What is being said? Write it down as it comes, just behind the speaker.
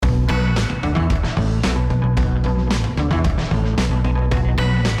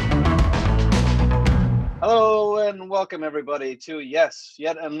welcome everybody to, yet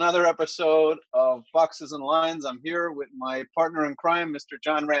another episode of Boxes and Lines. I'm here with my partner in crime, Mr.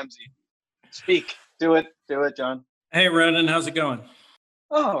 John Ramsey. Speak. Do it, John. Hey, Ronan, how's it going?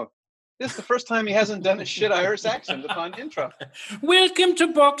 Oh, this is the first time he hasn't done a shit Irish accent upon intro. Welcome to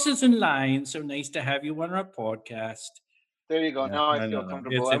Boxes and Lines. So nice to have you on our podcast. There you go. Yeah, now I feel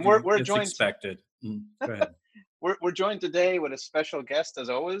comfortable. And we're joined. Expected. Go ahead. We're joined today with a special guest, as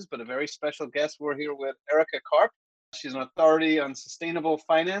always, but a very special guest. We're here with Erica Karp. She's an authority on sustainable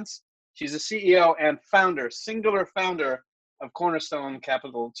finance. She's a CEO and singular founder of Cornerstone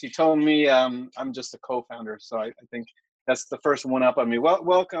Capital. She told me I'm just a co-founder, so I think that's the first one up on me. Well,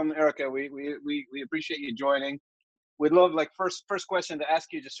 welcome, Erica. We appreciate you joining. We'd love, first question to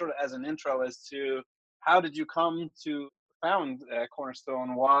ask you, just sort of as an intro, as to how did you come to found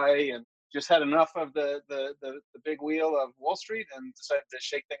Cornerstone? Why? And just had enough of the big wheel of Wall Street and decided to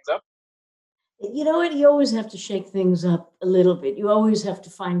shake things up? You know what? You always have to shake things up a little bit. You always have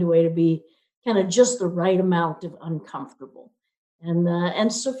to find a way to be kind of just the right amount of uncomfortable.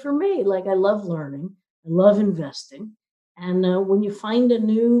 And so for me, I love learning, I love investing. And when you find a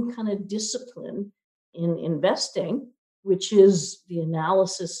new kind of discipline in investing, which is the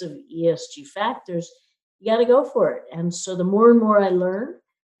analysis of ESG factors, you got to go for it. And so the more and more I learned,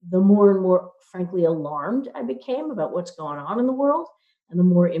 the more and more, frankly, alarmed I became about what's going on in the world, and the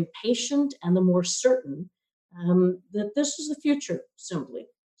more impatient and the more certain that this is the future, simply.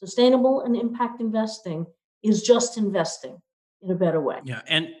 Sustainable and impact investing is just investing in a better way. Yeah,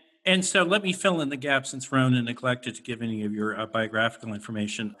 and so let me fill in the gap, since Ronan neglected to give any of your biographical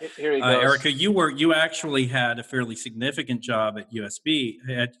information. Here he goes. Erica, you actually had a fairly significant job at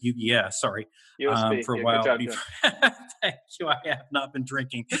UBS, for a while. Job, Thank you. I have not been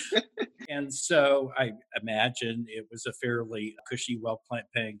drinking. And so I imagine it was a fairly cushy,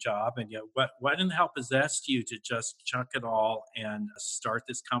 well-paying job. And yet, what in the hell possessed you to just chuck it all and start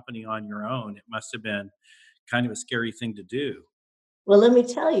this company on your own? It must have been kind of a scary thing to do. Well, let me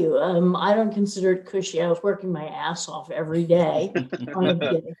tell you, I don't consider it cushy. I was working my ass off every day, trying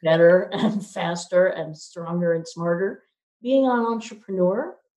to get better and faster and stronger and smarter. Being an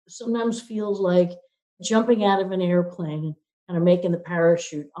entrepreneur sometimes feels like jumping out of an airplane and kind of making the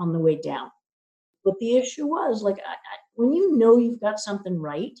parachute on the way down. But the issue was, when you know you've got something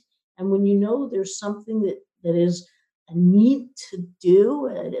right, and when you know there's something that is a need to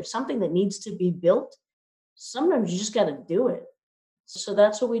do, something that needs to be built, sometimes you just got to do it. So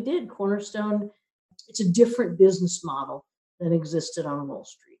that's what we did. Cornerstone, it's a different business model than existed on Wall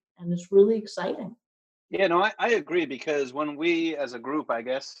Street. And it's really exciting. Yeah, no, I agree, because when we, as a group, I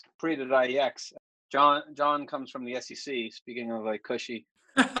guess, created IEX, John comes from the SEC, speaking of cushy.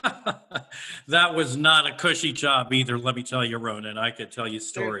 That was not a cushy job either, let me tell you, Ronan. I could tell you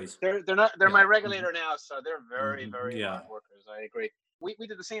stories. They're my regulator now, so they're very, very hard workers. I agree. We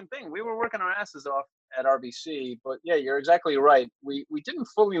did the same thing. We were working our asses off at RBC, but yeah, you're exactly right. We didn't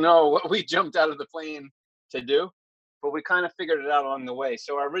fully know what we jumped out of the plane to do, but we kind of figured it out along the way.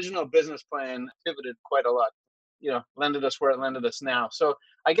 So our original business plan pivoted quite a lot, landed us where it landed us now. So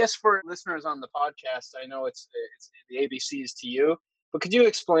I guess for listeners on the podcast, I know it's the ABCs to you, but could you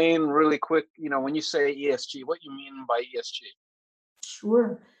explain really quick, when you say ESG, what you mean by ESG?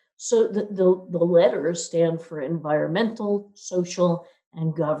 Sure. So the letters stand for environmental, social,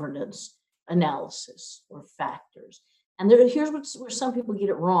 and governance analysis or factors. And here's where some people get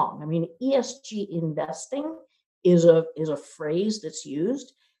it wrong. I mean, ESG investing is a phrase that's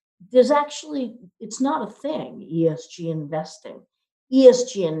used. It's not a thing, ESG investing.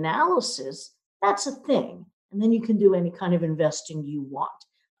 ESG analysis, that's a thing. And then you can do any kind of investing you want,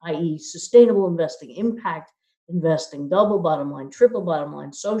 i.e. sustainable investing, impact investing, double bottom line, triple bottom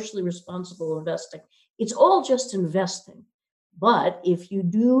line, socially responsible investing. It's all just investing. But if you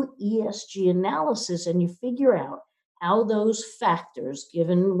do ESG analysis and you figure out how those factors,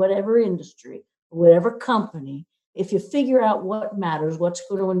 given whatever industry, whatever company, if you figure out what matters, what's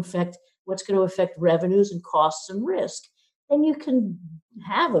going to affect revenues and costs and risk, then you can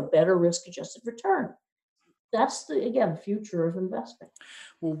have a better risk-adjusted return. That's the future of investing.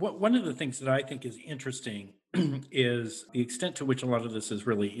 Well, one of the things that I think is interesting is the extent to which a lot of this is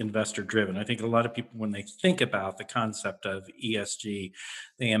really investor driven. I think a lot of people, when they think about the concept of ESG,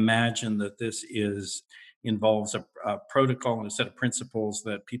 they imagine that this involves a protocol and a set of principles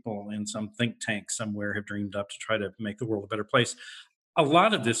that people in some think tank somewhere have dreamed up to try to make the world a better place. A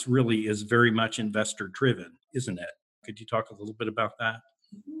lot of this really is very much investor driven, isn't it? Could you talk a little bit about that?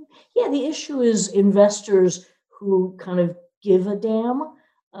 Yeah, the issue is investors who kind of give a damn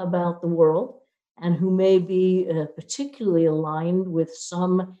about the world and who may be particularly aligned with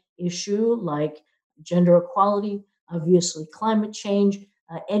some issue like gender equality, obviously climate change,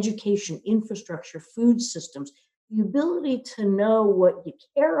 education, infrastructure, food systems, the ability to know what you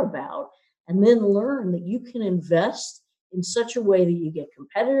care about and then learn that you can invest in such a way that you get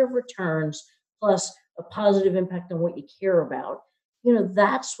competitive returns plus a positive impact on what you care about.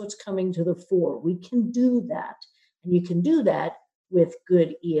 That's what's coming to the fore. We can do that. And you can do that with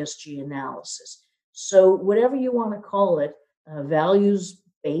good ESG analysis. So, whatever you want to call it, values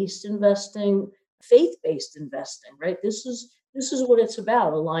based investing, faith based investing, right? This is what it's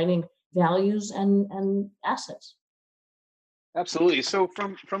about, aligning values and assets. Absolutely. So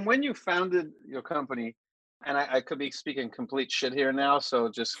from when you founded your company, and I could be speaking complete shit here now, so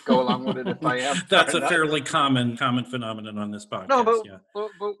just go along with it if I am That's or a not. fairly common phenomenon on this No, podcast. but Yeah.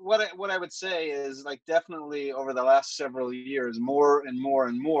 but what I would say is like definitely over the last several years, more and more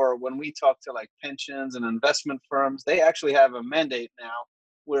and more, when we talk to like pensions and investment firms, they actually have a mandate now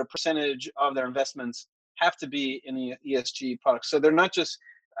where a percentage of their investments have to be in the ESG products. So they're not just,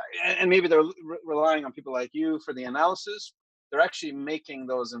 and maybe they're relying on people like you for the analysis. They're actually making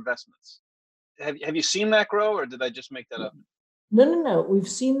those investments. Have you seen that grow, or did I just make that up? No, no, no. We've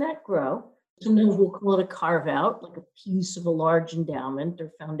seen that grow. Sometimes we'll call it a carve out, like a piece of a large endowment or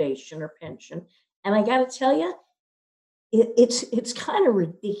foundation or pension. And I got to tell you, it's kind of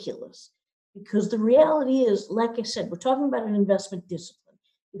ridiculous because the reality is, like I said, we're talking about an investment discipline.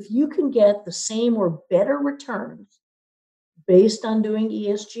 If you can get the same or better returns based on doing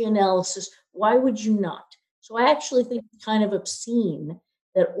ESG analysis, why would you not? So I actually think it's kind of obscene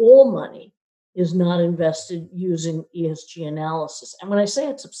that all money is not invested using ESG analysis. And when I say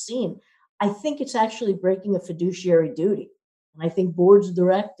it's obscene, I think it's actually breaking a fiduciary duty. And I think boards of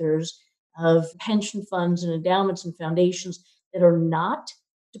directors of pension funds and endowments and foundations that are not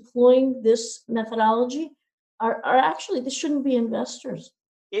deploying this methodology are actually, this shouldn't be investors.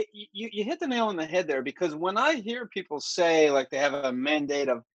 You hit the nail on the head there, because when I hear people say like they have a mandate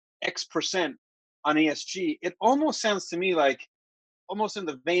of X% on ESG, it almost sounds to me like almost in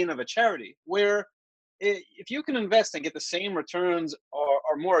the vein of a charity, where if you can invest and get the same returns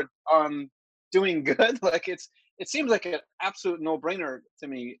or more on doing good, like it seems like an absolute no-brainer to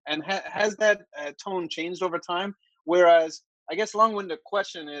me. And has that tone changed over time? Whereas, I guess long-winded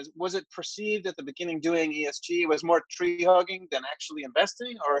question is, was it perceived at the beginning doing ESG was more tree hugging than actually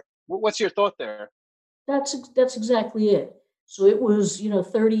investing, or what's your thought there? That's exactly it. So it was,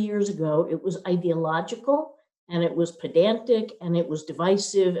 30 years ago, it was ideological and it was pedantic and it was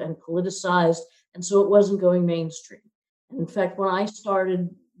divisive and politicized. And so it wasn't going mainstream. And in fact, when I started,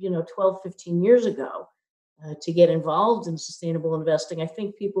 12, 15 years ago to get involved in sustainable investing, I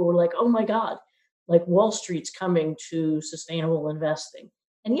think people were like, oh my God, like Wall Street's coming to sustainable investing.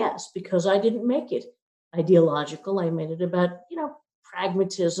 And yes, because I didn't make it ideological, I made it about,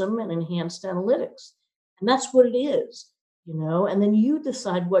 pragmatism and enhanced analytics. And that's what it is, and then you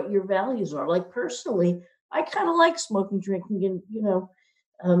decide what your values are. Like personally, I kind of like smoking, drinking,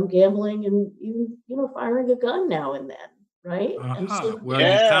 and, gambling and even, firing a gun now and then. Right. And Uh-huh. so, Well, you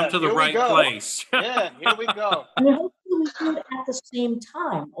come Yeah, to the here we right go. place. Yeah, here we go. I mean, hopefully we do it at the same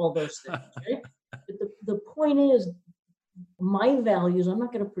time, all those things, right? But the point is, my values, I'm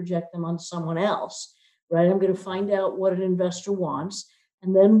not going to project them on someone else, right? I'm going to find out what an investor wants,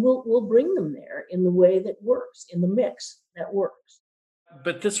 and then we'll bring them there in the way that works, in the mix that works.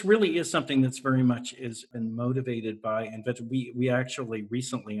 But this really is something that's very much is been motivated by investors. We actually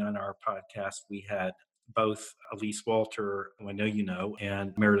recently on our podcast we had both Elise Walter, who I know you know,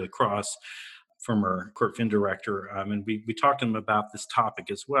 and Meredith Cross, former CorpFin director, and we talked to them about this topic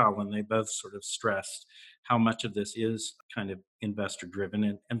as well, and they both sort of stressed how much of this is kind of investor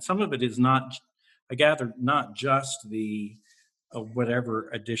driven, and some of it is not. I gather not just the whatever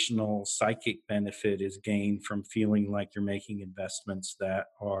additional psychic benefit is gained from feeling like you're making investments that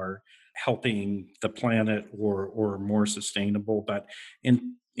are helping the planet or more sustainable, but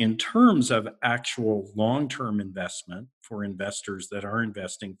in terms of actual long-term investment for investors that are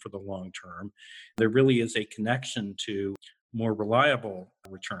investing for the long term, there really is a connection to more reliable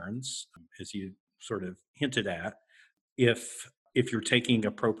returns, as you sort of hinted at, if you're taking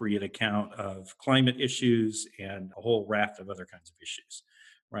appropriate account of climate issues and a whole raft of other kinds of issues,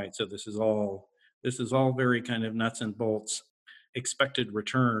 right? So this is all very kind of nuts and bolts expected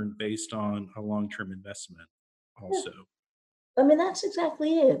return based on a long-term investment Yeah. also. I mean, that's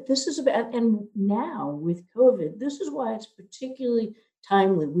exactly it. This is about, and now with COVID, this is why it's particularly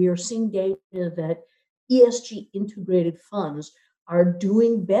timely. We are seeing data that ESG integrated funds are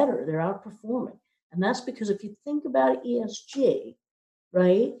doing better, they're outperforming. And that's because if you think about ESG,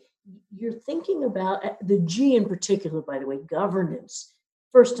 right, you're thinking about the G in particular, by the way, governance,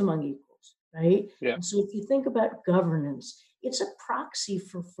 first among equals. right? Yeah. And so if you think about governance, it's a proxy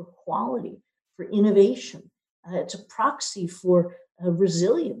for quality, for innovation. It's a proxy for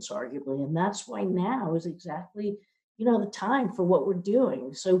resilience, arguably. And that's why now is exactly, the time for what we're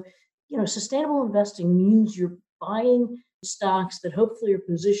doing. So, sustainable investing means you're buying stocks that hopefully are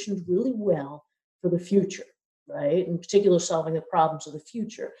positioned really well for the future, right? In particular, solving the problems of the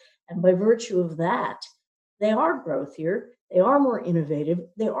future. And by virtue of that, they are growthier, they are more innovative,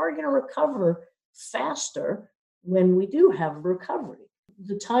 they are going to recover faster when we do have a recovery.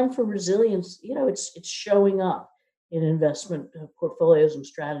 The time for resilience, it's showing up in investment portfolios and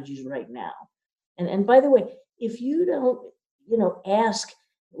strategies right now. And by the way, if you don't, ask,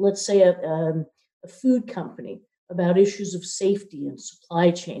 let's say a food company about issues of safety and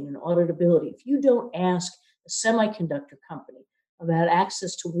supply chain and auditability, if you don't ask a semiconductor company about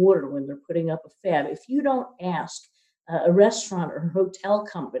access to water when they're putting up a fab, if you don't ask a restaurant or hotel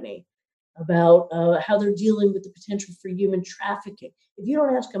company about how they're dealing with the potential for human trafficking, if you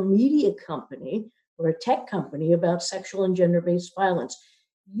don't ask a media company or a tech company about sexual and gender-based violence,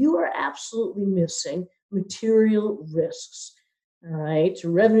 you are absolutely missing material risks, all right, to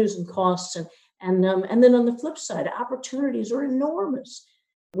revenues and costs. And then on the flip side, opportunities are enormous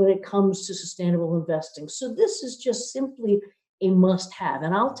when it comes to sustainable investing. So this is just simply a must-have.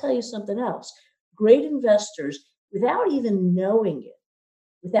 And I'll tell you something else. Great investors, without even knowing it,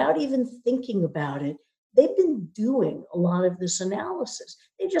 without even thinking about it, they've been doing a lot of this analysis.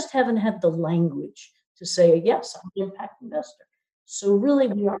 They just haven't had the language to say, yes, I'm an impact investor. So really,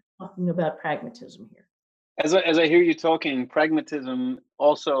 we are talking about pragmatism here. As I hear you talking, pragmatism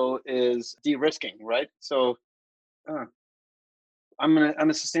also is de-risking, right? So I'm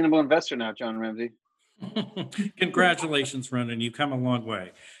a sustainable investor now, John Ramsey. Congratulations, Ronan. You've come a long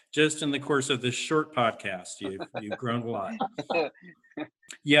way. Just in the course of this short podcast, you've grown a lot.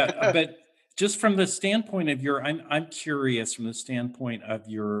 Yeah, but just from the standpoint of I'm curious from the standpoint of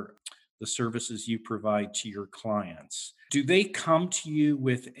the services you provide to your clients. Do they come to you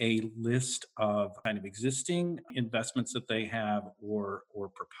with a list of kind of existing investments that they have or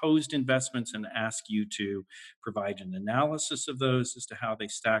proposed investments and ask you to provide an analysis of those as to how they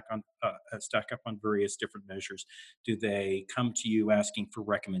stack up on various different measures? Do they come to you asking for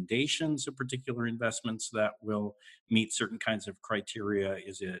recommendations of particular investments that will meet certain kinds of criteria?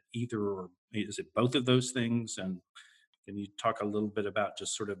 Is it either or is it both of those things? And can you talk a little bit about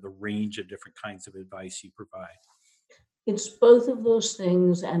just sort of the range of different kinds of advice you provide? It's both of those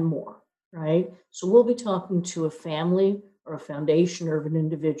things and more, right? So we'll be talking to a family or a foundation or an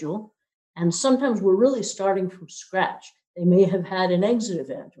individual. And sometimes we're really starting from scratch. They may have had an exit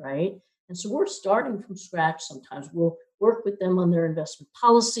event, right? And so we're starting from scratch. Sometimes we'll work with them on their investment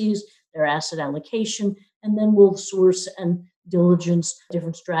policies, their asset allocation, and then we'll source and diligence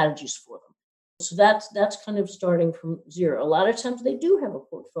different strategies for them. So that's kind of starting from zero. A lot of times they do have a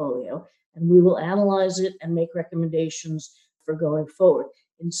portfolio, and we will analyze it and make recommendations for going forward.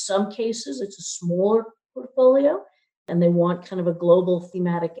 In some cases, it's a smaller portfolio, and they want kind of a global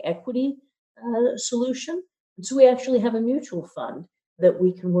thematic equity solution. And so we actually have a mutual fund that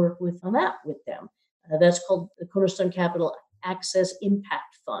we can work with on that with them. That's called the Cornerstone Capital Access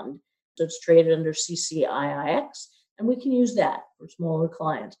Impact Fund. So it's traded under CCIIX, and we can use that for smaller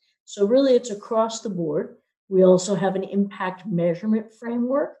clients. So really, it's across the board. We also have an impact measurement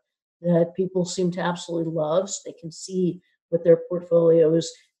framework that people seem to absolutely love, so they can see what their portfolio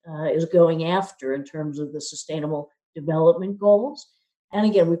is going after in terms of the sustainable development goals. And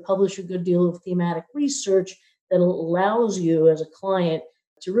again, we publish a good deal of thematic research that allows you as a client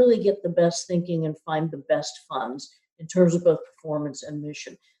to really get the best thinking and find the best funds in terms of both performance and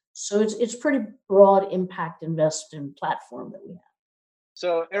mission. So it's pretty broad impact investing platform that we have.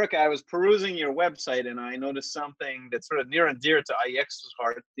 So, Erica, I was perusing your website and I noticed something that's sort of near and dear to IEX's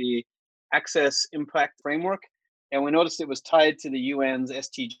heart, the Access Impact Framework. And we noticed it was tied to the UN's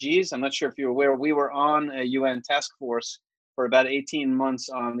SDGs. I'm not sure if you're aware, we were on a UN task force for about 18 months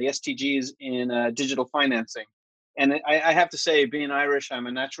on the SDGs in digital financing. And I have to say, being Irish, I'm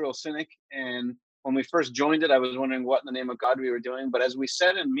a natural cynic. And when we first joined it, I was wondering what in the name of God we were doing. But as we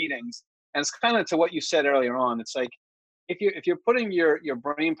said in meetings, and it's kind of to what you said earlier on, it's like, if you're putting your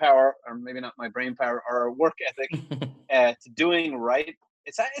brain power, or maybe not my brain power, or work ethic to doing right,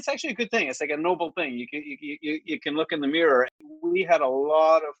 it's actually a good thing. It's like a noble thing. You can look in the mirror. We had a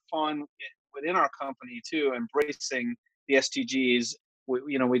lot of fun within our company too, embracing the SDGs.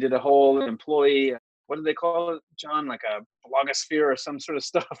 We did a whole employee, what do they call it, John? Like a blogosphere or some sort of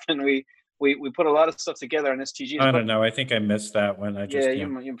stuff, and we put a lot of stuff together on SDGs. I don't know. I think I missed that one.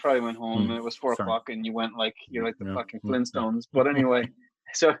 You probably went home and it was 4 o'clock and you went like, you're like the fucking Flintstones. But anyway,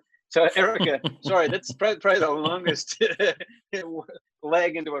 so So, Erica, sorry, that's probably the longest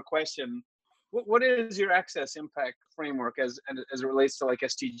leg into a question. What is your access impact framework as it relates to like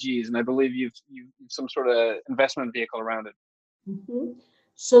SDGs? And I believe you've some sort of investment vehicle around it. Mhm.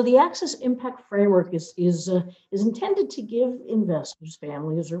 So the Access Impact Framework is intended to give investors,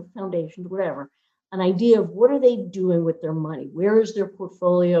 families, or foundations, whatever, an idea of what are they doing with their money. Where is their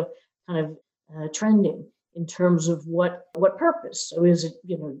portfolio kind of trending in terms of what purpose? So is it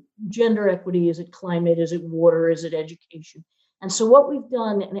gender equity? Is it climate? Is it water? Is it education? And so what we've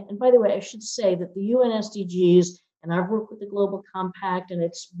done, and by the way, I should say that the UN SDGs, and I've worked with the Global Compact, and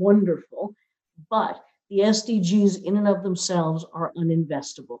it's wonderful, but the SDGs in and of themselves are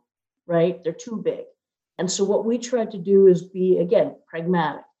uninvestable, right? They're too big. And so what we tried to do is be, again,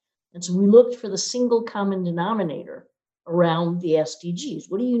 pragmatic. And so we looked for the single common denominator around the SDGs.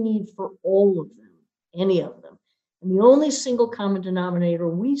 What do you need for all of them, any of them? And the only single common denominator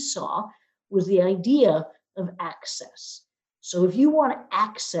we saw was the idea of access. So if you want to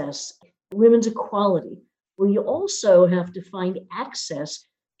access women's equality, well, you also have to find access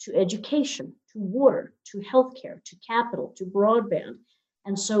to education, to water, to healthcare, to capital, to broadband.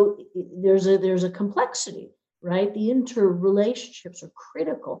 And so there's a complexity, right? The interrelationships are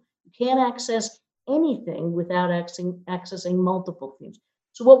critical. You can't access anything without accessing multiple things.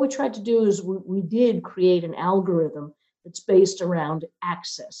 So what we tried to do is we did create an algorithm that's based around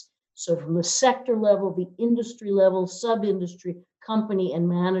access. So from the sector level, the industry level, sub-industry, company, and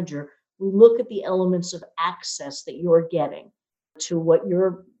manager, we look at the elements of access that you're getting to what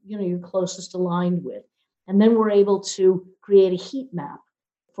you're closest aligned with. And then we're able to create a heat map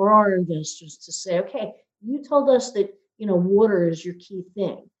for our investors to say, okay, you told us that water is your key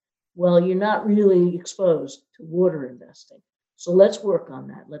thing. Well, you're not really exposed to water investing. So let's work on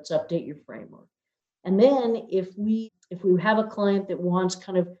that. Let's update your framework. And then if we have a client that wants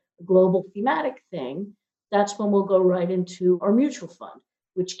kind of a global thematic thing, that's when we'll go right into our mutual fund,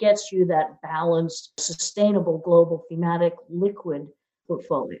 which gets you that balanced, sustainable, global thematic liquid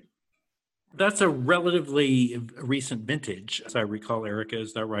portfolio. That's a relatively recent vintage, as I recall, Erica.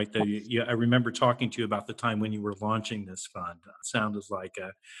 Is that right? I remember talking to you about the time when you were launching this fund. It sounded like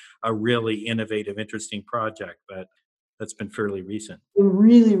a really innovative, interesting project, but that's been fairly recent.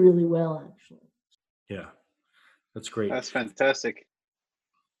 Really, really well, actually. Yeah, that's great. That's fantastic.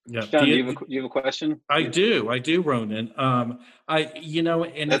 Yeah, John, do you have a question? I do, Ronan. And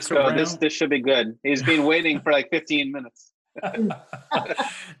Let's go. Around... This should be good. He's been waiting for like 15 minutes.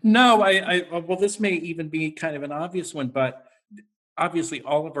 No, well, this may even be kind of an obvious one, but obviously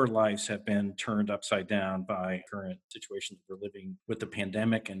all of our lives have been turned upside down by current situations we're living with the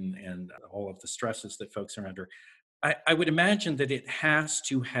pandemic and all of the stresses that folks are under. I would imagine that it has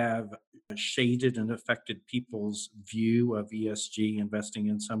to have shaded and affected people's view of ESG investing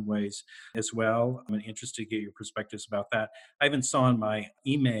in some ways as well. I'm interested to get your perspectives about that. I even saw in my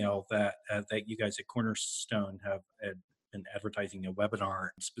email that you guys at Cornerstone have been advertising a webinar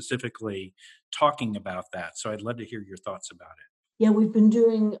specifically talking about that. So I'd love to hear your thoughts about it. Yeah, we've been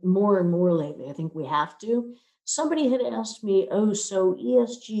doing more and more lately. I think we have to. Somebody had asked me, so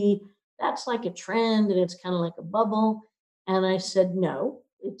ESG, that's like a trend and it's kind of like a bubble. And I said, no,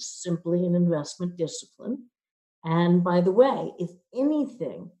 it's simply an investment discipline. And by the way, if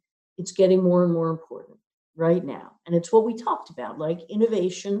anything, it's getting more and more important right now. And it's what we talked about, like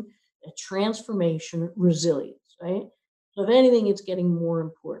innovation, transformation, resilience, right? So if anything, it's getting more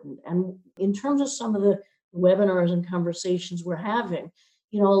important. And in terms of some of the webinars and conversations we're having,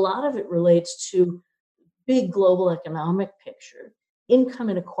 a lot of it relates to big global economic picture, income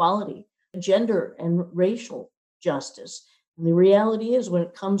inequality, gender and racial justice. And the reality is when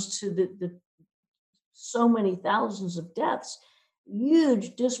it comes to the so many thousands of deaths,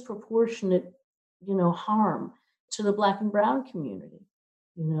 huge disproportionate, harm to the Black and brown community,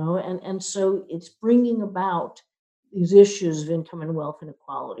 and so it's bringing about these issues of income and wealth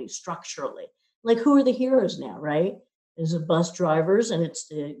inequality structurally. Like, who are the heroes now, right? There's the bus drivers, and it's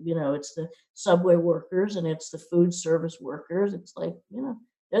the subway workers, and it's the food service workers. It's like,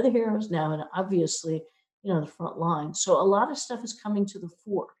 they're the heroes now, and obviously, the front line. So a lot of stuff is coming to the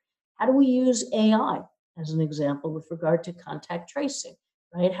fore. How do we use AI as an example with regard to contact tracing,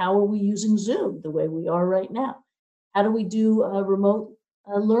 right? How are we using Zoom the way we are right now? How do we do remote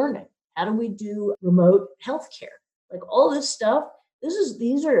learning? How do we do remote healthcare? Like all this stuff,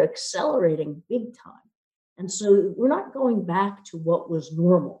 these are accelerating big time. And so we're not going back to what was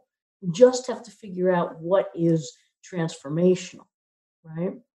normal. We just have to figure out what is transformational,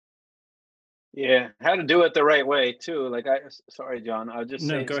 right? Yeah, how to do it the right way too. Like sorry, John, I'll just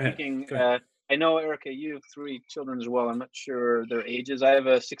say, go speaking ahead. I know, Erica, you have 3 children as well. I'm not sure their ages. I have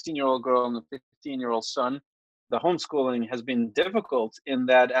a 16-year-old girl and a 15-year-old son. The homeschooling has been difficult in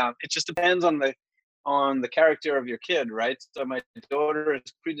that it just depends on the character of your kid, right? So my daughter is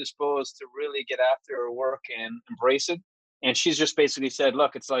predisposed to really get after her work and embrace it, and she's just basically said,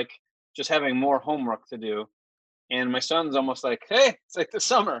 "Look, it's like just having more homework to do." And my son's almost like, "Hey, it's like the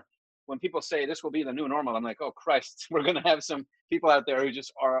summer." When people say this will be the new normal, I'm like, "Oh Christ, we're gonna have some people out there who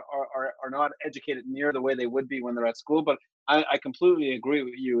just are not educated near the way they would be when they're at school." But I completely agree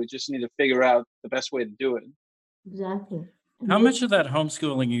with you. We just need to figure out the best way to do it. Exactly. How And much of that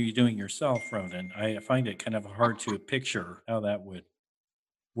homeschooling are you doing yourself, Ronan? I find it kind of hard to picture how that would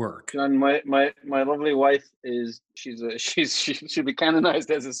work. John, my lovely wife is she should be canonized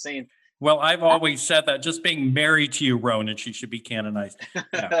as a saint. Well, I've always said that just being married to you, Ronan, she should be canonized.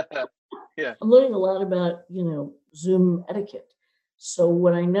 Yeah. Yeah. I'm learning a lot about, Zoom etiquette. So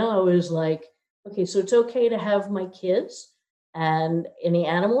what I know is like, okay, so it's okay to have my kids and any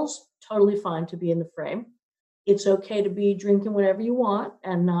animals, totally fine to be in the frame. It's okay to be drinking whatever you want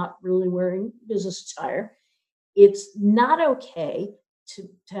and not really wearing business attire. It's not okay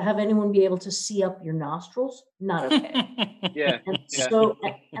to have anyone be able to see up your nostrils. Not okay. Yeah. And Yeah. so,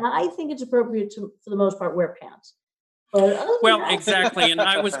 and I think it's appropriate to, for the most part, wear pants. But other than Well, that, exactly. And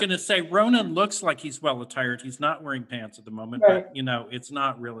I was going to say, Ronan looks like he's well attired. He's not wearing pants at the moment, right. but it's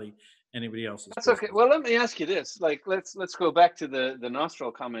not really anybody else's That's okay. business. Well, let me ask you this. Like, let's go back to the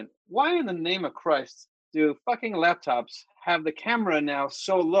nostril comment. Why in the name of Christ do fucking laptops have the camera now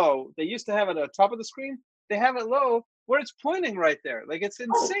so low? They used to have it at the top of the screen. They have it low where it's pointing right there. Like, it's Right.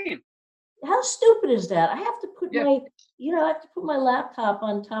 insane. How stupid is that? I have to put Yeah. I have to put my laptop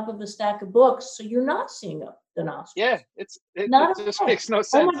on top of a stack of books so you're not seeing up the nostrils. Yeah. It Not just okay. makes no Oh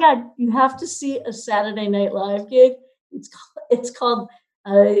sense. my God, you have to see a Saturday Night Live gig. It's called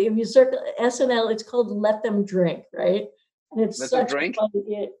if you search SNL, it's called Let Them Drink, right? And it's Let them such a drink.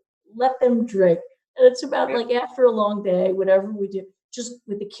 funny Let Them Drink. And it's about Yeah. like after a long day, whatever we do, just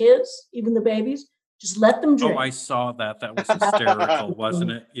with the kids, even the babies, just let them Oh, I drink. saw that. That was hysterical,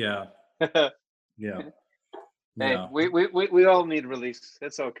 wasn't it? Yeah. Yeah. Hey, Yeah. we all need release.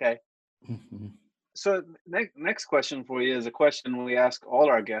 It's okay. Mhm. So next question for you is a question we ask all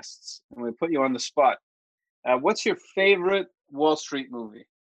our guests, and we put you on the spot. What's your favorite Wall Street movie?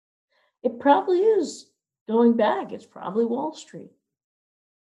 It probably is going back. It's probably Wall Street.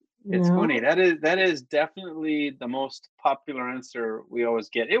 You It's funny. know, That is definitely the most popular answer we always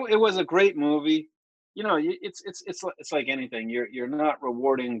get. It was a great movie. It's like anything. You're not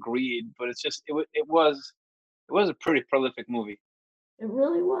rewarding greed, but it's just it was a pretty prolific movie. it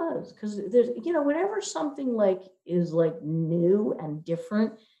really was because there's whenever something like is like new and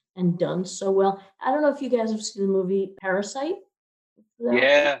different and done so well. I don't know if you guys have seen the movie Parasite. That one?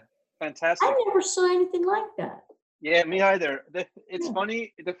 Yeah, I fantastic. never saw anything like that. Yeah, me either. It's Yeah.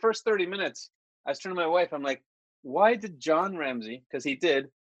 funny. The first 30 minutes, I was turning to my wife. I'm like, why did John Ramsey, because he did,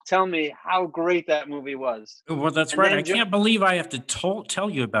 tell me how great that movie was? Well, that's And right. I then, can't believe I have to tell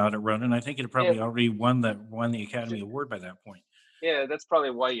you about it, Ronan. I think it yeah, probably already won the Academy Award by that point. yeah, that's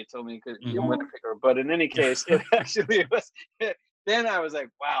probably why you told me, because you're Mhm. a picker. But in any case, it actually was. Then I was like,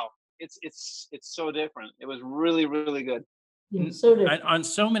 wow, it's so different. It was really, really good. Yeah, so different. On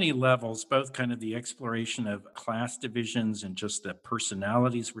so many levels, both kind of the exploration of class divisions and just the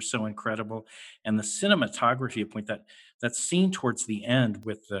personalities were so incredible, and the cinematography point that scene towards the end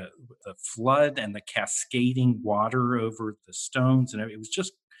with the flood and the cascading water over the stones, and it was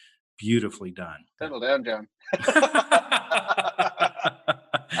just beautifully done. Settle down, John.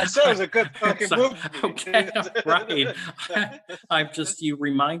 I said it was a good fucking So, movie. okay, right. You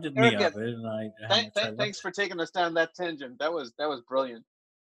reminded me Erica, of it, and how much I loved thanks for taking us down that tangent. That was brilliant.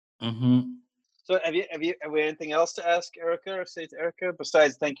 it. Hmm. So have we anything else to ask Erica or say to Erica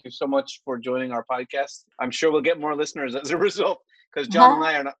besides thank you so much for joining our podcast? I'm sure we'll get more listeners as a result because John and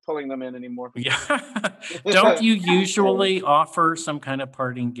I are not pulling them in anymore. Yeah. Don't you usually offer some kind of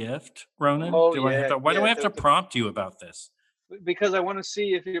parting gift, Ronan? Oh Do I have yeah, to, why do yeah. I have to prompt you about this? Because I want to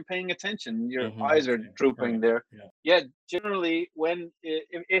see if you're paying attention. Your eyes are Okay. drooping Right. there. Yeah. Yeah, generally when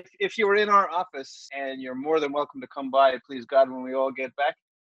if you were in our office, and you're more than welcome to come by, please God, when we all get back.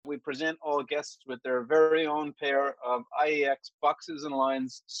 We present all guests with their very own pair of IEX boxes and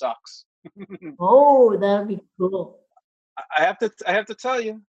lines socks. Oh, that'd be cool. I have to tell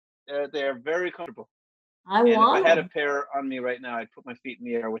you, they're very comfortable. I And if I want had a them. pair on me right now, I'd put my feet in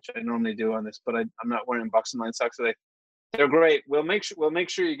the air, which I normally do on this, but I'm not wearing boxing line socks today. They're great. We'll make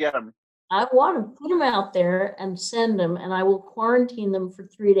sure you get them. I want to put them out there and send them, and I will quarantine them for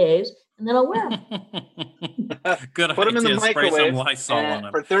 3 days, and then I'll wear them. Good Put them in the idea. Spray some microwave Lysol on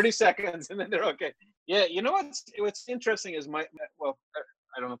them. for 30 seconds, and then they're okay. Yeah, you know what's interesting is well,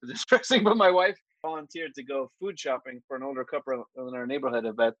 I don't know if it's interesting, but my wife volunteered to go food shopping for an older couple in our neighborhood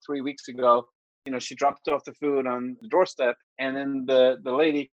about 3 weeks ago. You know, she dropped off the food on the doorstep, and then the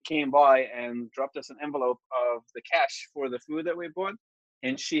lady came by and dropped us an envelope of the cash for the food that we bought,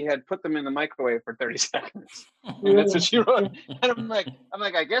 and she had put them in the microwave for 30 seconds. And that's what she wrote. And I'm like,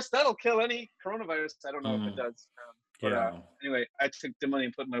 I guess that'll kill any coronavirus. I don't know if it does. Anyway, I took the money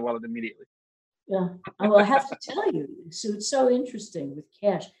and put it in my wallet immediately. Yeah, well, I have to tell you, so it's so interesting with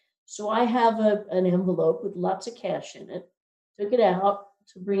cash. So I have an envelope with lots of cash in it, took it out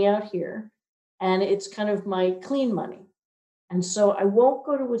to bring out here, and it's kind of my clean money. And so I won't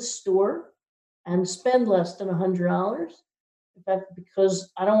go to a store and spend less than $100, in fact,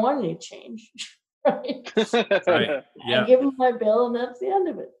 because I don't want any change. Right? Right. Yeah. I give them my bill, and that's the end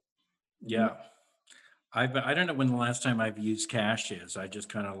of it. Yeah. I don't know when the last time I've used cash is. I just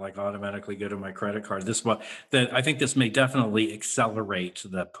kind of like automatically go to my credit card. I think this may definitely accelerate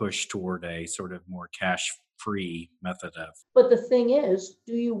the push toward a sort of more cash-free method of. But the thing is,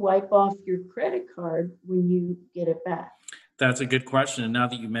 do you wipe off your credit card when you get it back? That's a good question. And now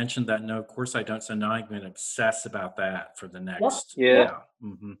that you mentioned that, no, of course I don't. So now I'm going to obsess about that for the next. Yeah.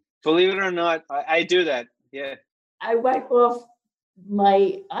 Mm-hmm. Believe it or not, I do that. Yeah. I wipe off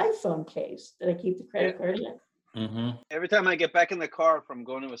my iPhone case that I keep the credit card in. Mm-hmm. Every time I get back in the car from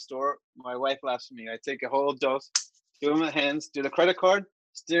going to a store, my wife laughs at me. I take a whole dose, do my hands, do the credit card,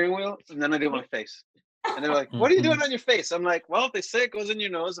 steering wheel, and then I do my face. And they're like, what are you doing on your face? I'm like, well, if they say it goes in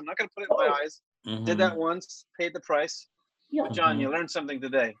your nose, I'm not going to put it in my eyes. Mm-hmm. Did that once, paid the price. Yeah. John, you learned something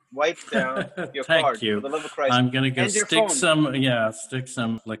today. Wipe down your Thank card you. for the love of Christ. I'm going to go and stick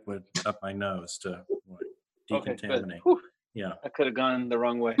some liquid up my nose to decontaminate. Okay, yeah. I could have gone the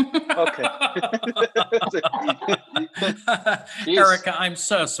wrong way. Okay. Erica, I'm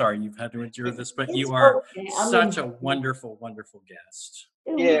so sorry you've had to endure this, but you are such a wonderful, wonderful guest.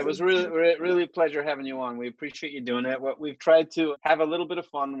 Yeah, it was really a pleasure having you on. We appreciate you doing it. What we've tried to have a little bit of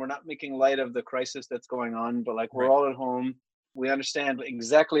fun. We're not making light of the crisis that's going on, but like we're all at home. We understand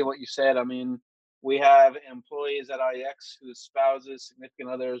exactly what you said. I mean, we have employees at IEX whose spouses, significant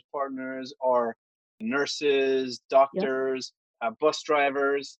others, partners are nurses, doctors, bus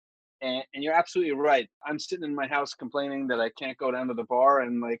drivers. And you're absolutely right. I'm sitting in my house complaining that I can't go down to the bar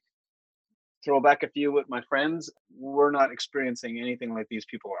and like throw back a few with my friends. We're not experiencing anything like these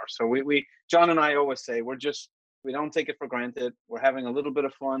people are. So we John and I always say we don't take it for granted. We're having a little bit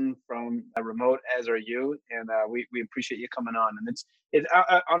of fun from a remote, as are you, and we appreciate you coming on. And it's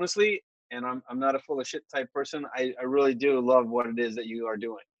honestly, and I'm not a full of shit type person. I really do love what it is that you are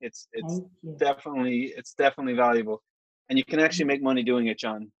doing. It's definitely valuable. And you can actually make money doing it,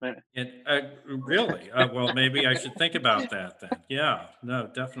 John. Really? Well, maybe I should think about that then. Yeah, no,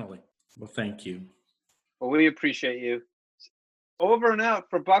 definitely. Well, thank you. Well, we appreciate you. Over and out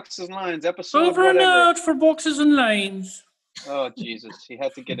for Boxes and Lines, episode Over whatever. and out for Boxes and Lines. Oh, Jesus. He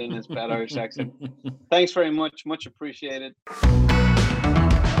had to get in his bad Irish accent. Thanks very much. Much appreciated.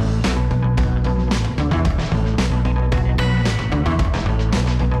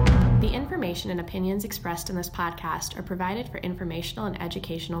 Information and opinions expressed in this podcast are provided for informational and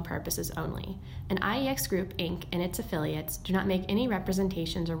educational purposes only, and IEX Group, Inc. and its affiliates do not make any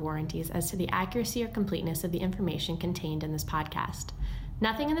representations or warranties as to the accuracy or completeness of the information contained in this podcast.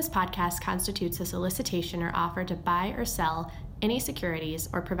 Nothing in this podcast constitutes a solicitation or offer to buy or sell any securities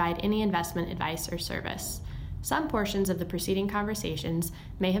or provide any investment advice or service. Some portions of the preceding conversations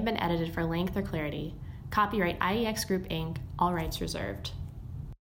may have been edited for length or clarity. Copyright IEX Group, Inc., all rights reserved.